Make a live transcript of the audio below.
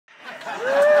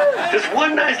There's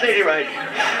one nice lady right here.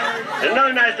 And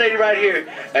another nice lady right here.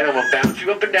 And I'm going to bounce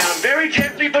you up and down very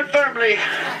gently but firmly.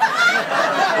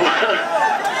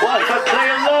 While I play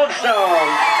a love song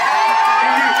to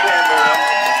you, Canberra.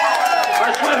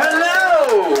 I swear,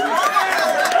 hello.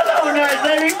 Hello, nice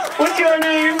lady. What's your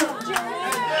name?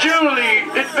 Julie.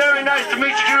 It's very nice to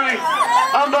meet you, Julie.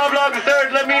 I'm Bob Log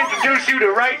III. Let me introduce you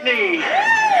to right knee.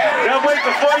 Now wait,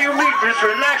 before you meet, just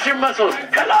relax your muscles.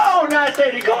 Hello, nice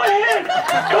lady. Go ahead.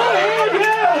 Go ahead,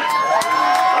 yeah.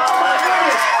 Oh, my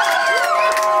goodness.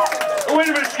 Oh, wait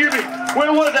a minute, excuse me.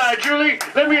 Where was I, Julie?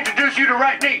 Let me introduce you to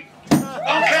right knee.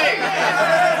 Okay.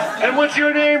 And what's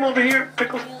your name over here,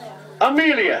 Pickles?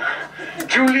 Amelia.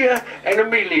 Julia and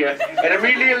Amelia. And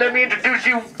Amelia, let me introduce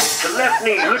you to left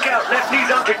knee. Look out, left knee's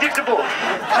unpredictable.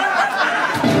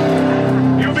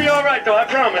 You'll be all right, though, I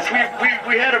promise.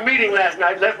 We had a meeting last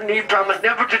night. Left knee promised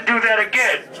never to do that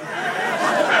again.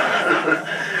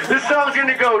 This song's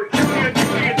gonna go Julia,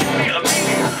 Julia, Julia,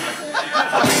 Amelia.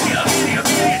 Amelia.